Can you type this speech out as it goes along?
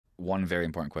one very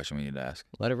important question we need to ask.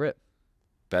 Let it rip.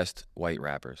 Best white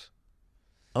rappers.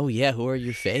 Oh, yeah. Who are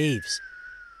your faves?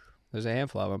 There's a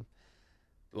handful of them.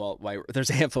 Well, there's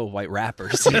a handful of white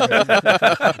rappers.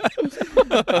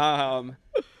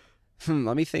 Let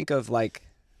me think of like.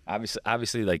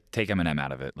 Obviously, like take Eminem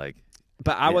out of it. Like,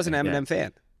 but I wasn't an Eminem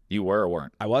fan. You were or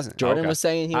weren't? I wasn't. Jordan was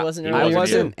saying he wasn't. I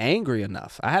wasn't angry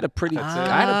enough. I had a pretty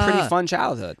fun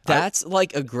childhood. That's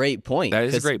like a great point. That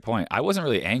is a great point. I wasn't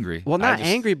really angry. Well, not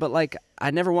angry, but like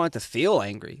I never wanted to feel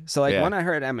angry. So like when I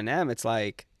heard Eminem, it's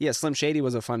like, yeah, Slim Shady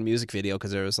was a fun music video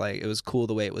because it was cool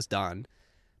the way it was done.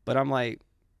 But I'm like,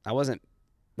 I wasn't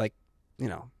like, you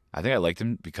know. I think I liked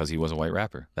him because he was a white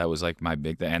rapper. That was like my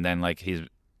big thing. And then like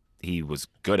he was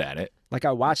good at it. Like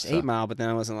I watched 8 Mile, but then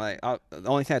I wasn't like, the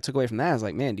only thing I took away from that is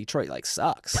like, man, Detroit like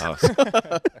sucks. Oh,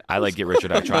 I like Get Rich or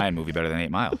Die Trying movie better than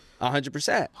 8 Mile.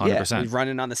 100%. 100%. He's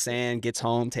running on the sand, gets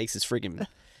home, takes his freaking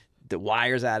the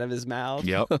wires out of his mouth.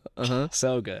 Yep.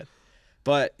 So good.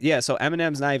 But yeah, so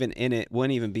Eminem's not even in it,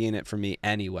 wouldn't even be in it for me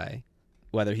anyway.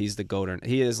 Whether he's the GOAT or not.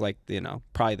 He is like, you know,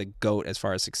 probably the GOAT as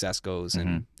far as success goes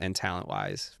and talent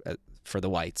wise for the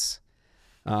whites.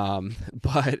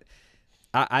 But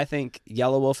I think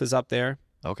Yellow Wolf is up there.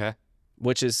 Okay.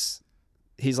 Which is,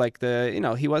 he's like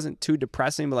he wasn't too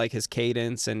depressing, but like his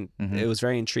cadence and it was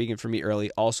very intriguing for me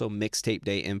early. Also Mixtape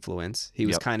Day influence. He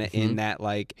was kind of in that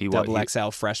like double XL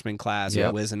freshman class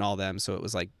with Wiz and all them. So it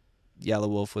was like Yellow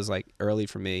Wolf was like early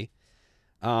for me.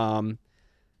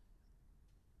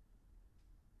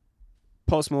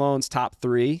 Post Malone's top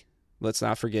 3. Let's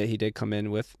not forget he did come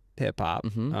in with hip hop.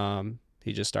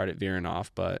 He just started veering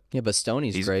off, but but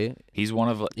Stoney's great. He's one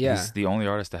of he's the only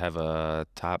artist to have a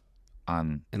top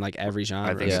on in like every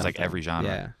genre. I think it's like every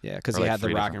genre. Yeah, because he had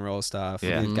the rock and roll stuff.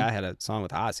 Yeah, the guy had a song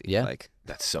with Ozzy. Yeah, like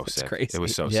that's so sick. Crazy. It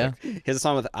was so sick. He has a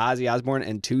song with Ozzy Osbourne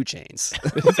and 2 Chainz.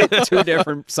 2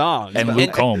 different songs. And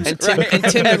Luke Combs and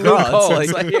Tim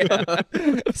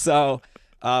McGraw. So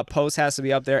Post has to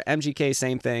be up there. MGK,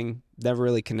 same thing. Never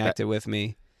really connected with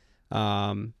me.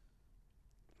 What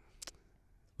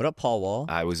up, Paul Wall?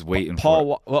 I was waiting for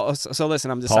it. Well, so listen,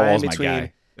 I'm deciding between.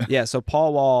 My guy. So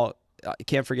Paul Wall,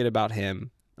 can't forget about him.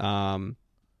 The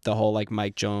whole like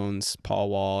Mike Jones, Paul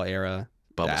Wall era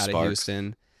out of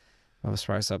Houston. Bubba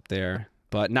Sparks up there,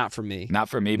 but not for me. Not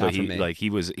for me, but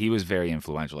he was very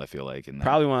influential. I feel like in that.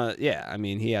 Probably one. I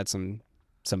mean, he had some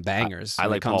bangers. I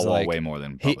like Paul Wall way more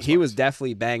than he was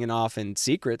definitely banging off in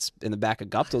Secrets in the back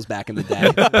of Guptill's back in the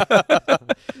day.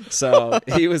 So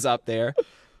he was up there,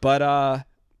 but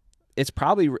it's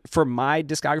probably for my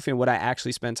discography and what I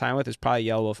actually spent time with is probably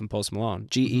Yellow Wolf and Post Malone.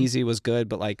 G-Eazy was good,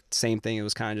 but like same thing. It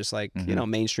was kind of just like you know,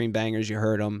 mainstream bangers. You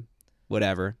heard them,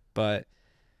 whatever. But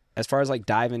as far as like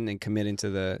diving and committing to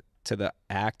the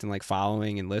act and like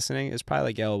following and listening, it's probably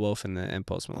like Yellow Wolf and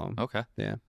Post Malone. Okay. Yeah.